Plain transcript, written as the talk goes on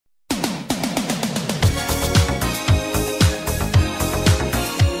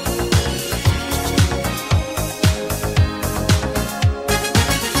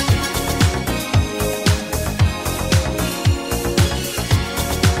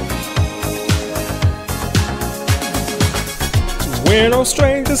We're no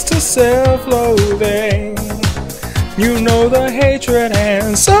strangers to self-loathing. You know the hatred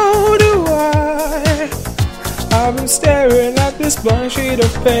and so do I. I've been staring at this blank sheet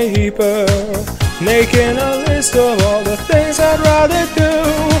of paper, making a list of all the things I'd rather do.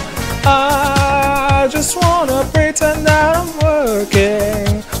 I just wanna pretend that I'm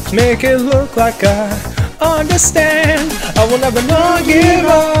working, make it look like I understand. I will never not give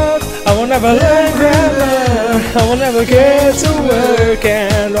up, I will never learn grammar, I will never get to work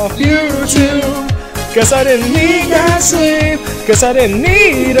and off you too. Cause I didn't need that sleep, cause I didn't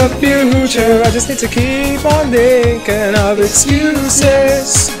need a future. I just need to keep on thinking of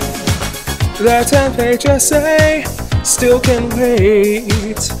excuses. That 10-page essay still can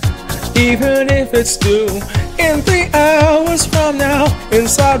wait, even if it's due in 3 hours from now.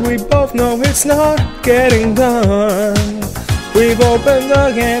 Inside we both know it's not getting done. We've opened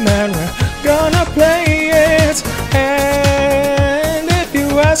the game and we're gonna play it. And if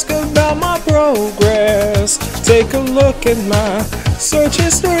you ask about my progress, take a look at my search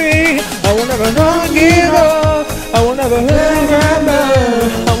history. I will never not give up, I will never learn grammar,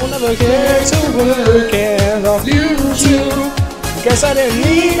 I will never get to work and off you too. Guess I didn't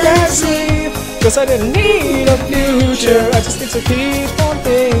need that sleep, cause I didn't need a future. I just need to keep on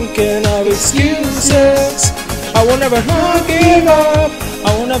thinking of excuses. I will never not give up,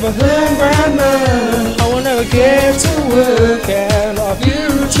 I will never learn grammar, I will never get to work and off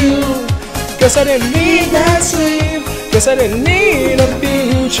you too. Guess I didn't need that sleep, guess I didn't need a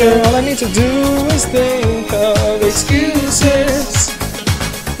future. All I need to do is think of excuses.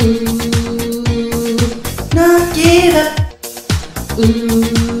 Not give up.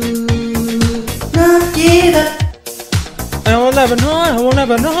 Not give up. I will never not, I will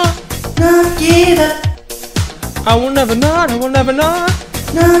never not. Not give up. I will never not, I will never not.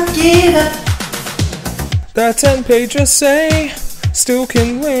 Not give up. That 10-page essay still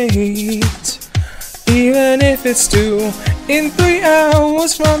can wait, even if it's due in 3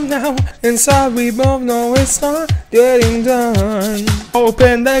 hours from now. Inside we both know it's not getting done.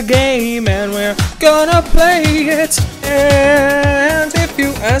 Open the game and we're gonna play it. And if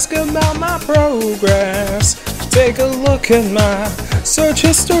you ask about my progress, take a look at my search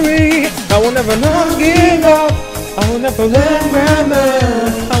history. I will never not give up, I will never learn grammar,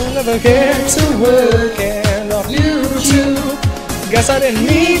 I will never get to work and off you too. Guess I didn't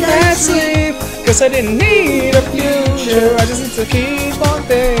need that sleep, cause I didn't need a future. I just need to keep on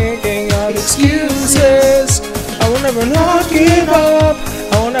thinking of excuses. I will never not give up,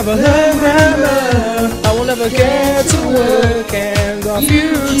 I will never learn grammar, I will never get to work and off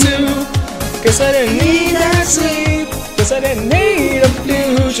you too. Cause I didn't need that sleep, cause I didn't need a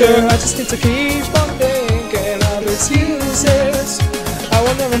future. I just need to keep on thinking of excuses. I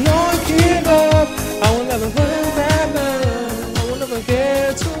will never not give up, I will never learn grammar, I will never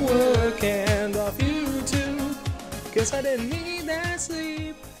get to work and off you too. Cause I didn't need that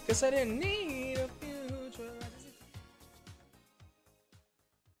sleep, cause I didn't need